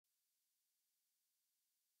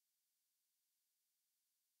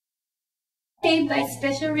Hey, by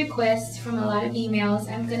special request from a lot of emails,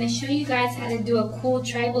 I'm going to show you guys how to do a cool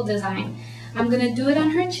tribal design. I'm going to do it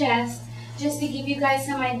on her chest just to give you guys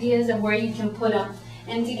some ideas of where you can put them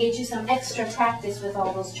and to get you some extra practice with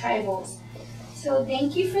all those tribals. So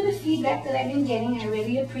thank you for the feedback that I've been getting. I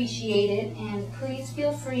really appreciate it, and please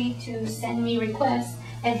feel free to send me requests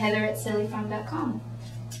at heather@sillyfarm.com.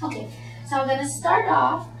 Okay, so I'm going to start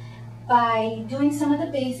off by doing some of the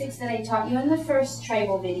basics that I taught you in the first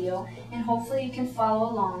tribal video, and hopefully you can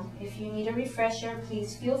follow along. If you need a refresher,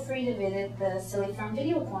 please feel free to visit the Silly Farm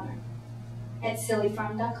Video Corner at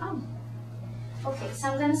sillyfarm.com. Okay, so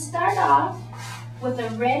I'm going to start off with a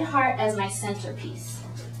red heart as my centerpiece.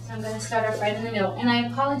 So I'm going to start off right in the middle, and I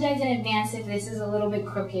apologize in advance if this is a little bit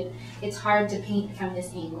crooked. It's hard to paint from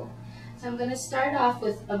this angle. So I'm going to start off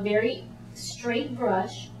with a very straight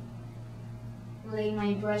brush. Lay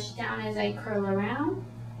my brush down as I curl around.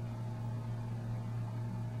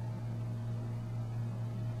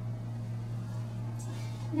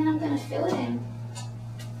 And then I'm going to fill it in.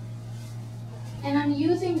 And I'm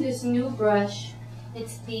using this new brush.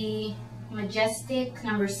 It's the Majestic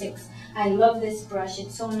number 6. I love this brush.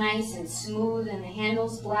 It's so nice and smooth, and the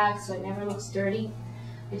handle's black so it never looks dirty,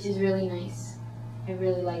 which is really nice. I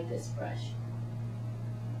really like this brush.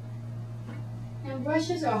 And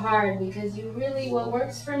brushes are hard because what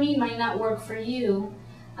works for me might not work for you.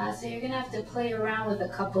 So you're going to have to play around with a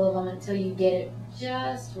couple of them until you get it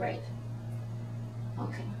just right.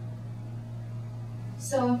 Okay.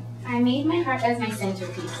 So I made my heart as my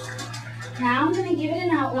centerpiece. Now I'm going to give it an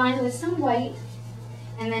outline with some white,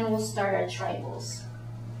 and then we'll start our tribals.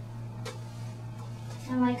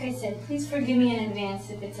 And like I said, please forgive me in advance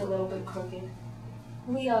if it's a little bit crooked.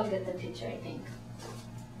 We all get the picture, I think.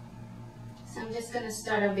 So I'm just going to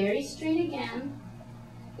start out very straight again,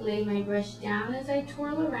 lay my brush down as I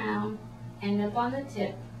twirl around, end up on the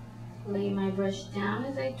tip, lay my brush down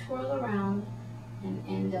as I twirl around, and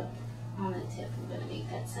end up on the tip. I'm going to make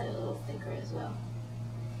that side a little thicker as well.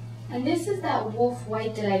 And this is that wolf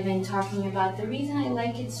white that I've been talking about. The reason I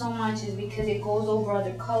like it so much is because it goes over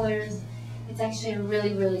other colors. It's actually a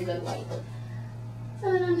really, really good white.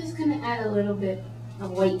 So then I'm just going to add a little bit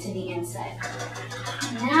of white to the inside.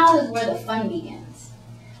 Now is where the fun begins.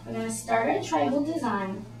 We're going to start our tribal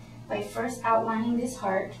design by first outlining this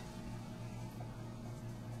heart.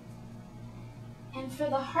 And for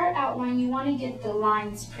the heart outline, you want to get the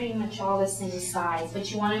lines pretty much all the same size,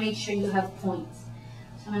 but you want to make sure you have points.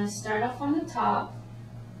 So I'm going to start off on the top,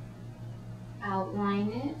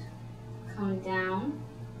 outline it, come down,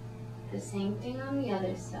 the same thing on the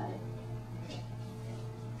other side.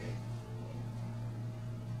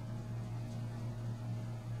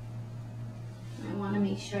 I want to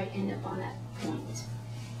make sure I end up on that point.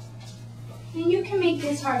 And you can make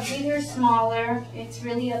this heart bigger or smaller. It's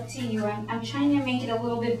really up to you. I'm trying to make it a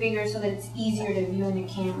little bit bigger so that it's easier to view in the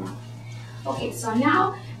camera. Okay, so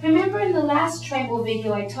now, remember in the last tribal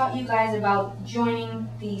video I taught you guys about joining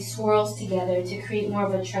the swirls together to create more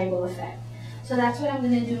of a tribal effect. So that's what I'm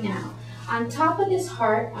going to do now. On top of this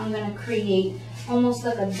heart, I'm going to create almost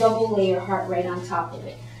like a double layer heart right on top of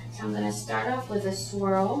it. So I'm going to start off with a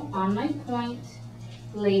swirl on my point,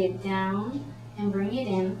 lay it down, and bring it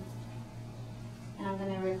in. And I'm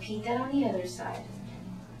going to repeat that on the other side.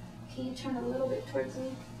 Can you turn a little bit towards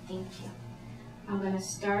me? Thank you. I'm going to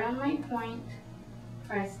start on my point,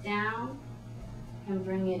 press down, and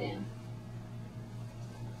bring it in.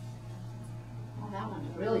 Oh, that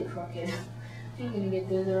one's really crooked. I'm going to get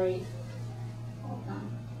this right. Hold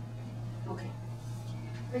on. Okay.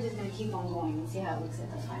 We're just going to keep on going and see how it looks at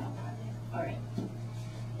the final project. Alright.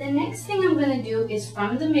 The next thing I'm going to do is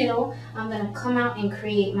from the middle, I'm going to come out and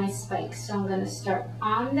create my spikes. So I'm going to start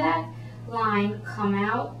on that line, come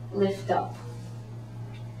out, lift up.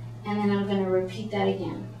 And then I'm going to repeat that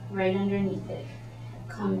again, right underneath it.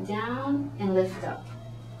 Come down and lift up.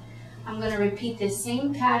 I'm going to repeat the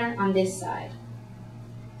same pattern on this side.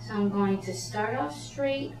 So I'm going to start off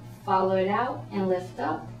straight, follow it out, and lift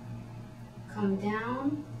up. Come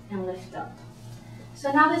down and lift up.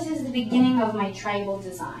 So now this is the beginning of my tribal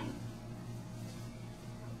design.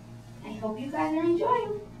 I hope you guys are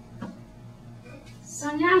enjoying.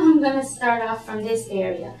 So now I'm going to start off from this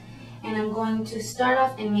area. And I'm going to start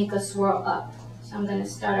off and make a swirl up. So I'm going to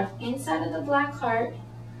start off inside of the black heart.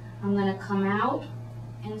 I'm going to come out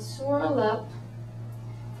and swirl up.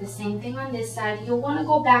 The same thing on this side. You'll want to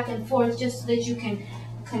go back and forth just so that you can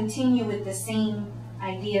continue with the same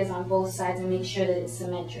ideas on both sides and make sure that it's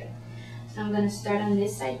symmetric. So I'm going to start on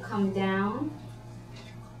this side, come down,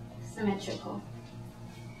 symmetrical.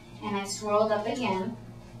 And I swirled up again.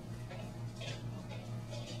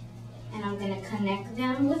 and I'm going to connect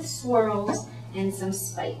them with swirls and some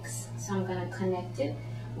spikes. So I'm going to connect it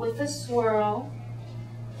with a swirl,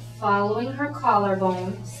 following her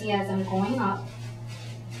collarbone, see, as I'm going up.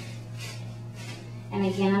 And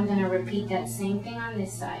again, I'm going to repeat that same thing on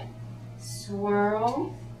this side.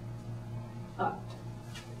 Swirl, up.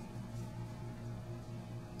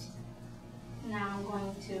 Now I'm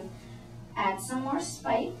going to add some more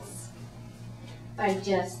spikes by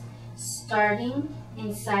just starting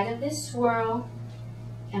inside of this swirl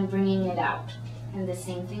and bringing it out. And the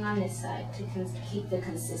same thing on this side to keep the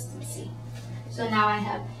consistency. So now I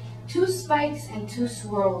have 2 spikes and 2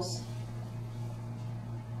 swirls.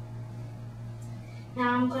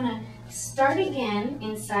 Now I'm going to start again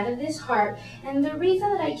inside of this heart, and the reason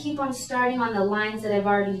that I keep on starting on the lines that I've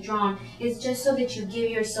already drawn is just so that you give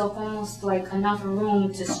yourself almost like enough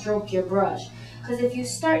room to stroke your brush. Because if you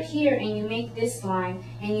start here and you make this line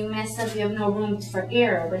and you mess up, you have no room for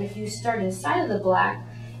error. But if you start inside of the black,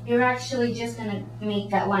 you're actually just going to make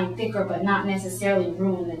that line thicker but not necessarily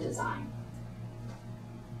ruin the design.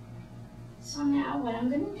 So now what I'm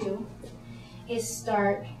going to do is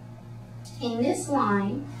start in this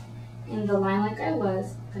line, in the line like I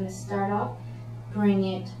was. I'm going to start off, bring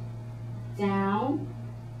it down,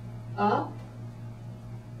 up,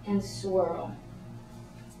 and swirl.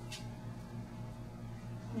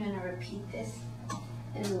 I'm going to repeat this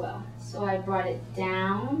as well. So I brought it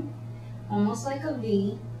down, almost like a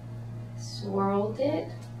V, swirled it.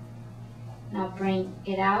 Now bring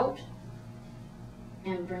it out,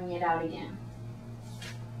 and bring it out again.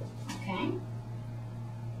 Okay?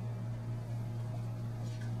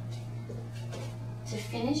 To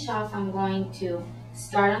finish off, I'm going to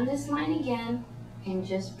start on this line again and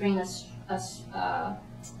just bring a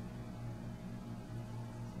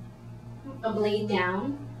blade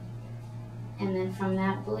down, and then from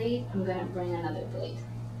that blade I'm going to bring another blade,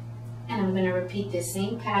 and I'm going to repeat the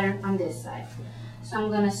same pattern on this side. So I'm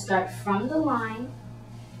going to start from the line,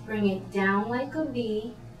 bring it down like a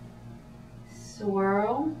V,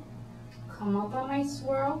 swirl, come up on my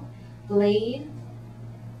swirl, blade,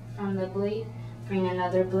 from the blade bring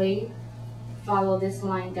another blade, follow this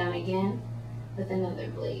line down again with another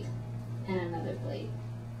blade and another blade.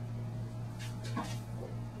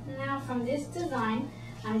 Now from this design,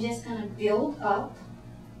 I'm just going to build up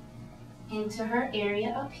into her area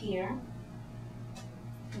up here,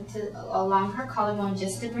 along her collarbone,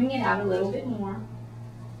 just to bring it out a little bit more.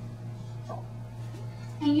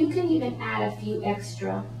 And you can even add a few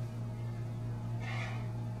extra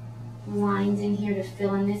lines in here to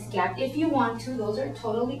fill in this gap if you want to. Those are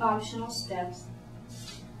totally optional steps.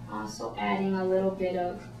 Also adding a little bit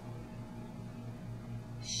of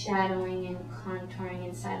shadowing and contouring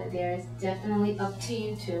inside of there is definitely up to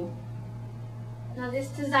you too. Now this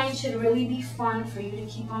design should really be fun for you to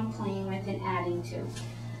keep on playing with and adding to.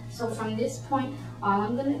 So from this point, all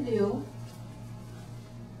I'm going to do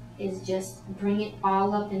is just bring it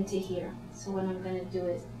all up into here. So what I'm going to do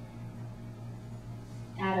is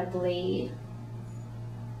add a blade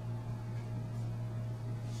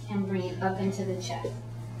and bring it up into the chest.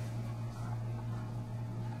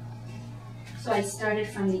 So I started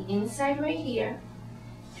from the inside right here.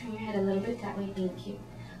 Turn your head a little bit that way, thank you.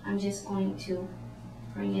 I'm just going to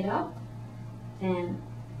bring it up, then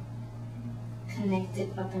connect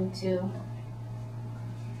it up into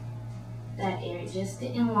that area just to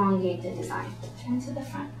elongate the design. Turn to the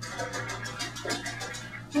front.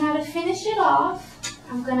 Now to finish it off,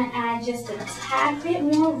 I'm going to add just a tad bit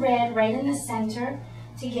more red right in the center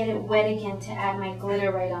to get it wet again, to add my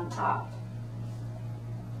glitter right on top.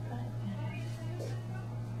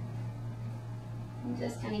 I'm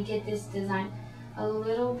just going to get this design a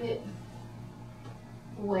little bit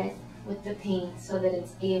wet with the paint so that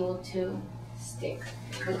it's able to stick.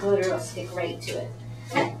 The glitter will stick right to it.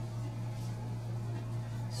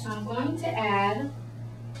 So I'm going to add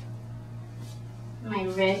my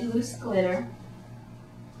red loose glitter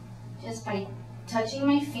just by touching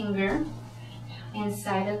my finger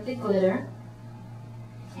inside of the glitter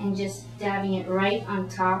and just dabbing it right on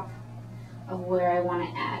top of where I want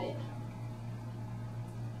to add it.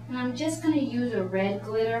 And I'm just going to use a red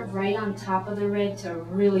glitter right on top of the red to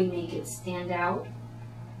really make it stand out.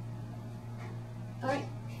 But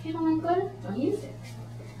if you don't like glitter, don't use it.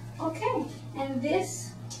 Okay, and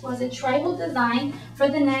this was a tribal design for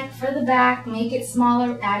the neck, for the back, make it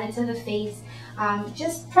smaller, add it to the face.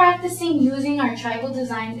 Just practicing using our tribal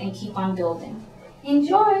designs and keep on building.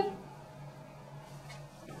 Enjoy!